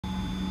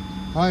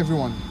Hi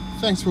everyone,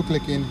 thanks for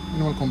clicking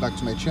and welcome back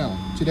to my channel.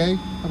 Today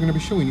I'm going to be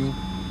showing you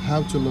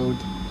how to load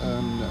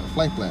a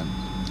flight plan,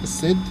 a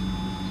SID,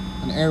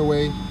 an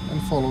airway,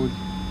 and followed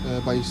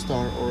by a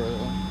star or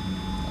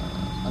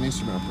an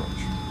instrument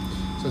approach.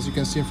 So as you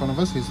can see in front of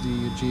us is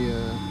the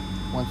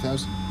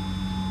G1000,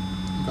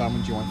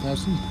 Garmin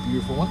G1000, the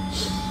beautiful one,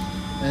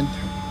 and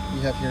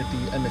we have here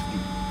the MFD.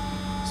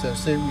 So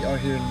say we are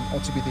here in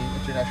OTB, the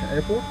International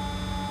Airport,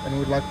 and we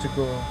would like to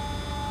go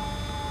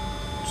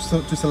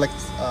to select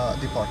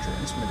departure,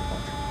 instrument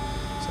departure.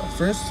 So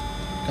first,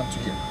 come to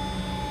here,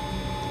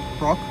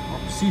 proc or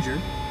procedure,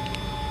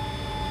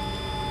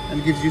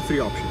 and it gives you three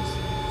options: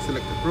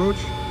 select approach,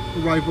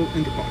 arrival,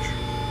 and departure.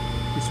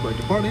 This is where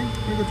departing.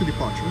 We go to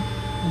departure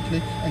and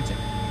click enter.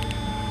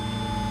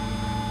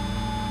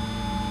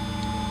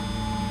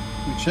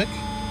 We check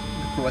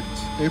the correct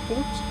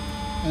airport,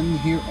 and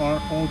here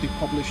are all the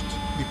published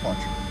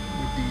departure.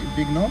 With the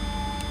big knob,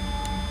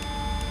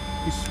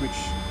 we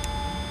switch.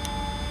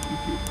 We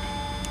keep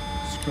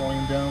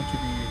scrolling down to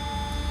the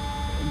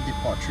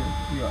departure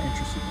we are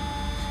interested in.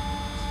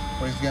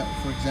 For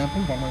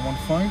example,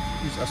 1115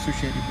 is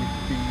associated with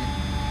the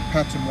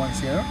pattern 1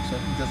 Sierra, so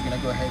I'm just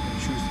gonna go ahead and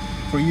choose.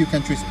 For you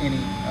can choose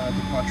any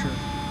departure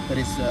that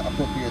is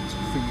appropriate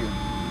for you.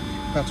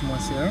 Pattern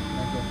 1 Sierra,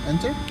 I go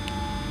enter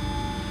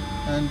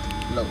and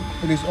load.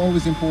 It is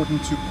always important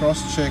to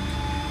cross-check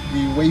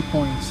the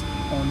waypoints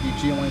on the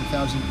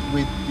G1000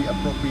 with the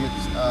appropriate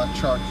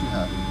chart you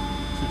have.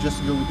 So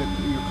just go with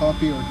your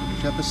copy or your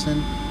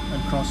Jeppesen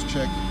and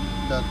cross-check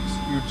that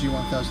your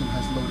G1000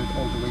 has loaded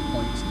all the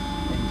waypoints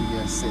in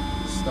the SID,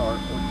 star,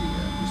 or the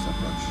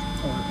approach,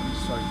 or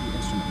sorry, the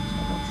instrument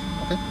approach.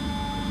 Okay.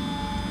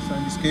 So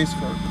in this case,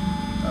 for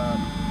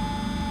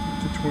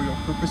tutorial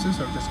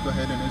purposes, I'll just go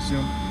ahead and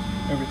assume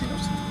everything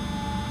else.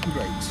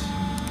 Great.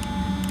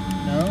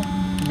 Now,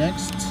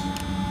 next,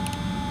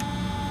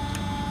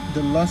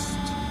 the last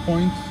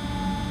point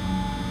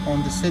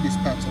on the SID is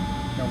pattern.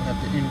 Now we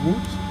have the en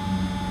route.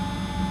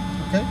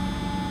 Okay,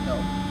 now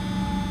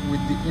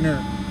with the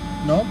inner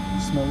knob,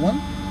 small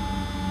one,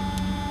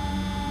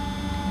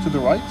 to the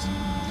right,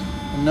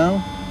 and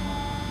now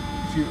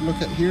if you look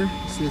at here,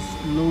 it says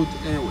load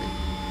airway.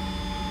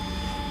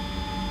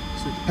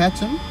 So the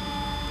pattern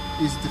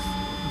is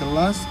the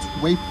last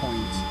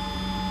waypoint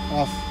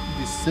of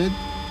the SID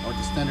or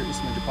the standard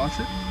instrument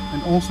departure,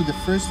 and also the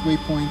first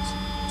waypoint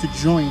to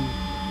join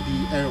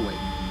the airway.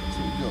 So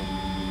we go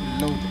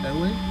load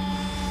airway.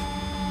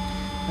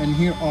 And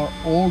here are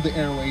all the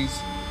airways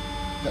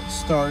that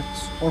start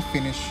or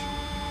finish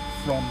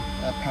from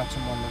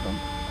pattern 1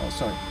 November. Oh,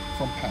 sorry,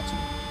 from pattern.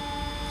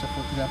 So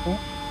for example,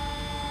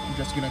 I'm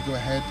just gonna go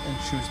ahead and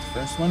choose the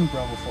first one,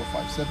 Bravo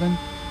 457,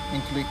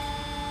 and click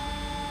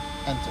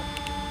enter.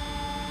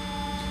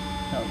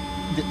 Now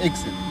the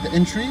exit, the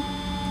entry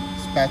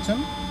is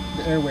pattern,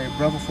 the airway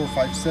Bravo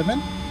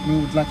 457. We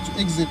would like to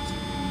exit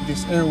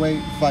this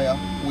airway via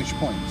which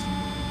point?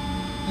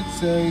 Let's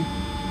say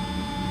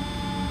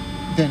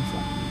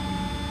Denver.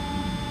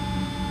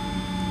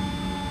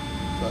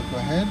 So I'll go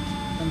ahead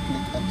and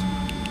click enter.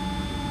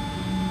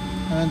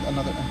 And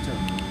another enter.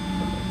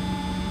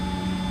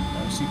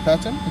 Now you see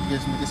pattern, it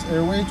gives me this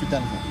airway to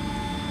Denver.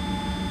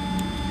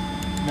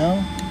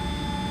 Now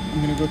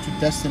I'm going to go to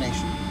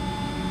destination.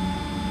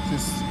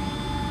 This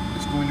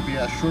is going to be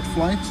a short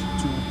flight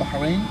to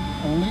Bahrain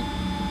only.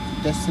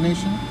 So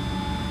destination.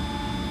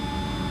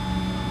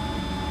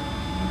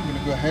 I'm going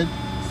to go ahead,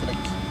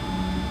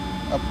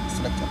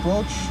 select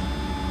approach,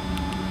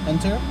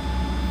 enter.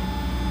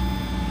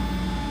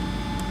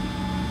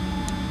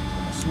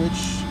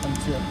 Switch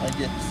until I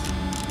get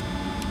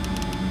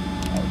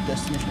our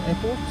destination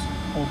airport,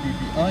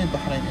 OBBI,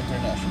 Bahrain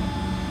International.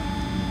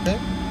 Okay,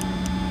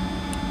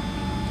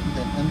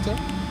 then enter.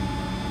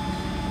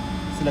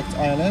 Select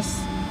ILS.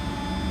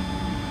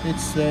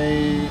 It's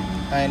a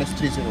ILS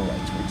 30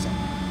 right, for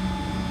example.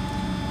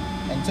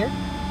 Enter.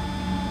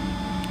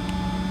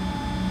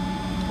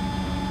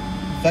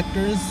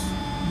 Vectors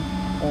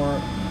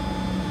or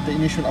the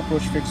initial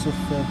approach fix of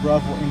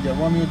Bravo India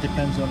Romeo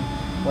depends on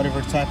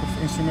whatever type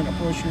of instrument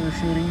approach you're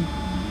shooting.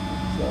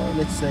 So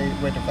let's say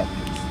radar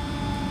vectors.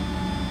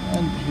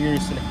 And here you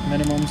select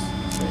minimums,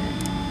 say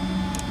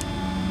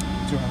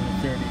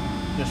 230,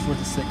 just for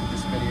the sake of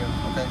this video,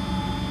 okay?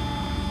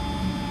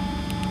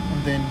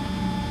 And then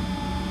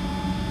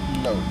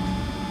load.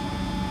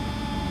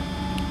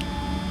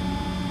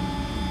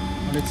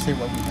 Now let's see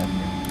what we have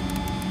here.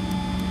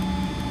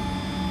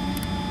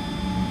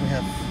 We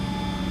have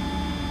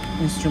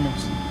instrument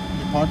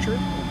departure,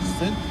 or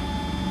SID,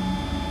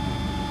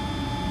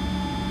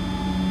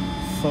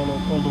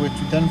 followed all the way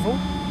to Denver,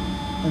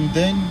 and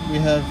then we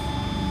have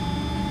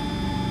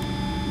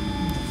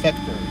the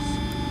vectors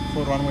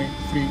for runway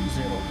 30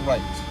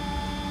 right.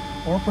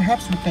 Or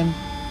perhaps we can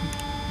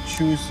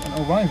choose an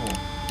arrival.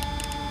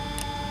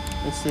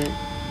 Let's say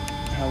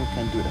how we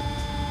can do that.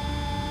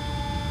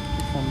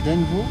 From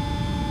Denver,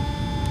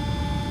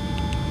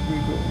 we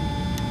go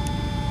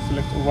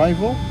select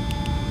arrival,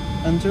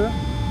 enter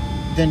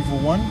Denver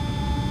 1,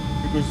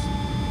 because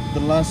the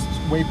last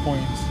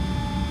waypoint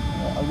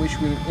at which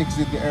we'll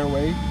exit the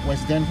airway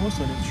West Denver.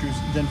 So let's choose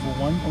Denver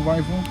 1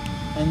 arrival,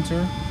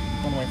 enter,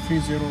 runway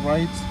 30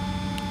 right,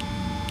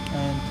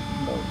 and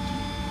load.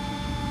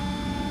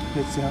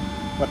 Let's see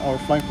what our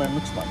flight plan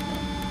looks like now.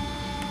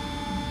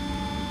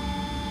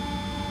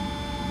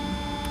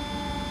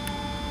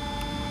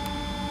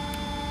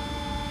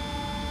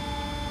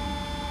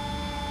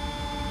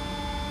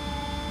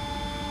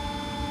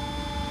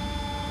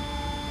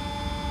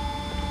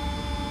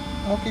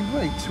 Okay,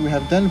 great. We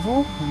have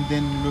Denver, and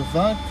then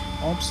Levac,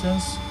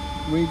 Obsess,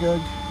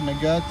 Regag,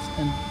 Nagat,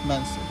 and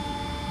Mansell.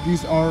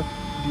 These are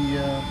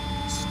the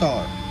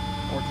star,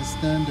 or the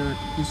standard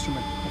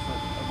instrument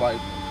of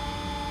arrival.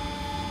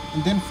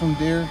 And then from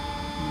there,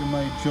 you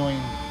might join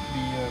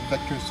the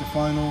Vector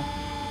Stefano,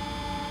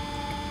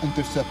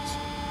 intercept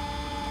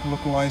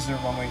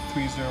localizer, runway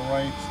 30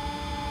 right,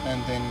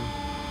 and then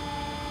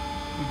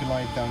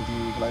glide down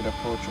the glide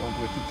approach all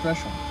the way to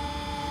threshold.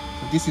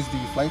 So this is the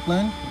flight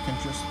plan. You can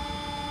just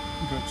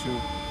go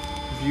to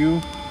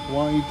view,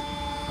 wide,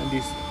 and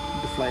this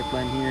the flight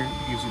plan here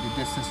gives you the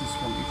distances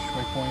from each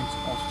waypoint.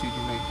 Altitude,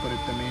 you may put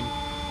them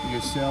in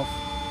yourself.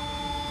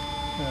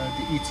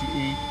 The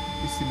ETA,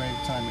 estimated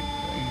time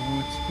en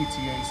route,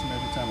 ETA,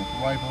 estimated time of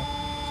arrival.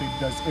 So it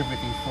does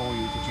everything for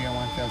you. The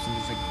G1000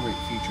 is a great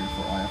feature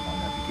for IFR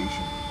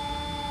navigation.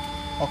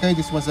 Okay,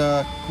 this was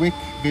a quick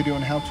video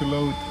on how to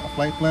load a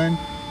flight plan,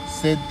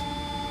 set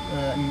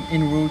an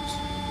en route,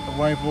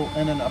 arrival,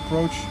 and an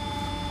approach.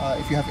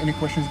 If you have any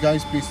questions,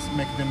 guys, please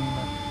make them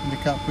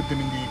put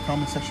them in the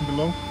comment section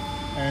below.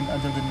 And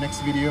until the next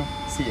video,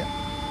 see ya.